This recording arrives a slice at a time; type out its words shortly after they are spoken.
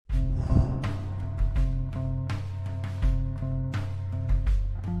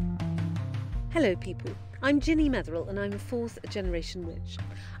Hello people, I'm Ginnymetheral and I'm a 4th generation witch.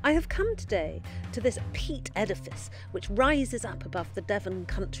 I have come today to this peat edifice which rises up above the Devon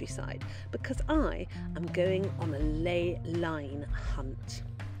countryside because I am going on a ley line hunt.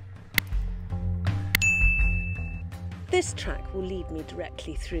 This track will lead me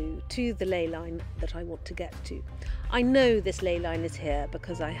directly through to the ley line that I want to get to. I know this ley line is here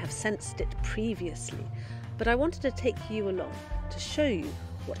because I have sensed it previously, but I wanted to take you along to show you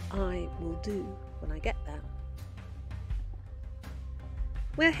what I will do when I get there.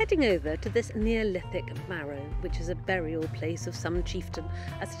 We're heading over to this Neolithic barrow, which is a burial place of some chieftain,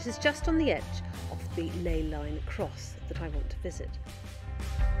 as it is just on the edge of the ley line cross that I want to visit.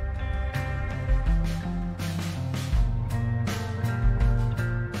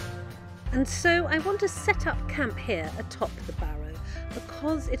 And so I want to set up camp here atop the barrow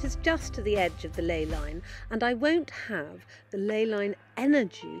because it is just to the edge of the ley line and I won't have the ley line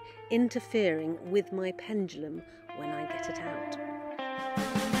energy interfering with my pendulum when I get it out.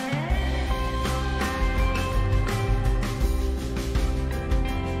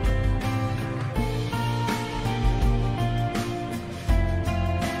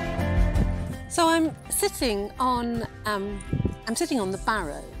 So I'm sitting on the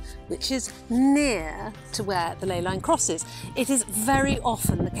barrow, which is near to where the ley line crosses. It is very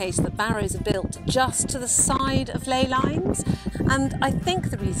often the case that barrows are built just to the side of ley lines, and I think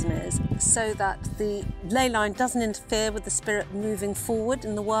the reason is so that the ley line doesn't interfere with the spirit moving forward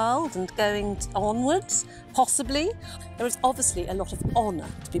in the world and going onwards, possibly. There is obviously a lot of honour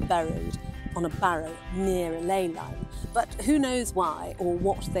to be buried on a barrow near a ley line, but who knows why or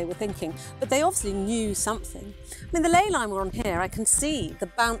what they were thinking, but they obviously knew something. I mean, the ley line we're on here, I can see the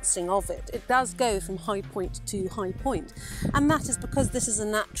bouncing of it. It does go from high point to high point, and that is because this is a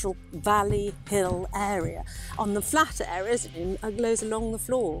natural valley hill area. On the flatter areas, it goes along the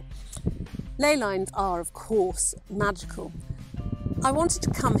floor. Ley lines are, of course, magical. I wanted to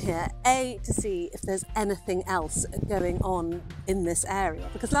come here, to see if there's anything else going on in this area,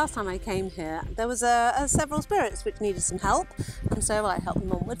 because last time I came here there was several spirits which needed some help, and so I helped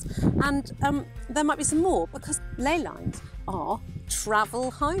them onwards, and there might be some more, because ley lines are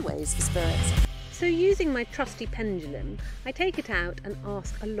travel highways for spirits. So using my trusty pendulum, I take it out and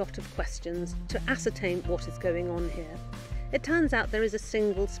ask a lot of questions to ascertain what is going on here. It turns out there is a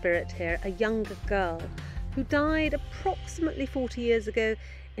single spirit here, a younger girl, who died approximately 40 years ago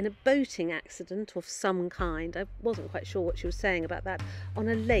in a boating accident of some kind. I wasn't quite sure what she was saying about that, on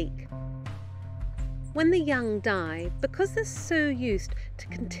a lake. When the young die, because they're so used to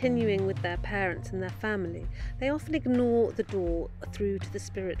continuing with their parents and their family, they often ignore the door through to the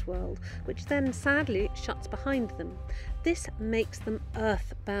spirit world, which then sadly shuts behind them. This makes them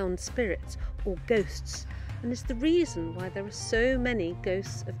earth-bound spirits, or ghosts, and is the reason why there are so many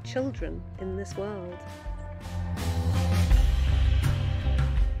ghosts of children in this world.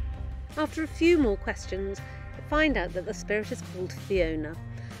 After a few more questions, I find out that the spirit is called Fiona.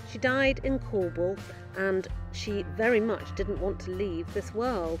 She died in Cornwall, and she very much didn't want to leave this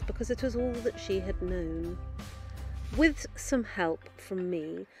world because it was all that she had known. With some help from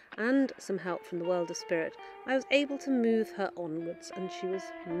me and some help from the world of spirit, I was able to move her onwards, and she was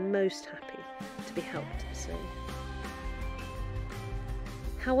most happy to be helped so.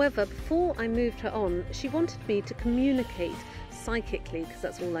 However, before I moved her on, she wanted me to communicate psychically, because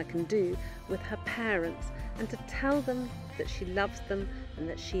that's all I can do, with her parents, and to tell them that she loves them and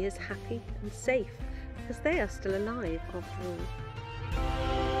that she is happy and safe, because they are still alive after all.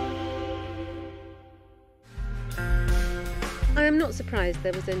 I am not surprised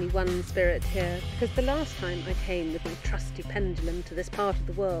there was only one spirit here, because the last time I came with my trusty pendulum to this part of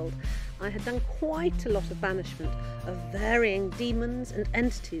the world, I had done quite a lot of banishment of varying demons and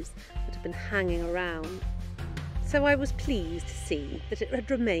entities that had been hanging around. So I was pleased to see that it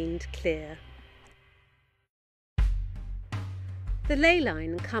had remained clear. The ley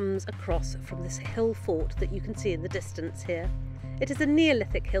line comes across from this hill fort that you can see in the distance here. It is a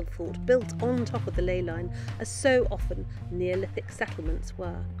Neolithic hill fort built on top of the ley line, as so often Neolithic settlements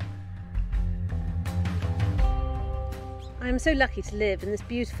were. I am so lucky to live in this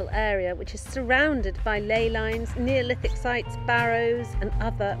beautiful area, which is surrounded by ley lines, Neolithic sites, barrows and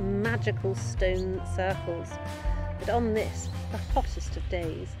other magical stone circles. But on this, the hottest of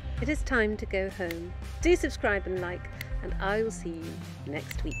days, it is time to go home. Do subscribe and like, and I will see you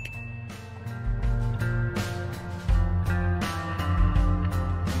next week.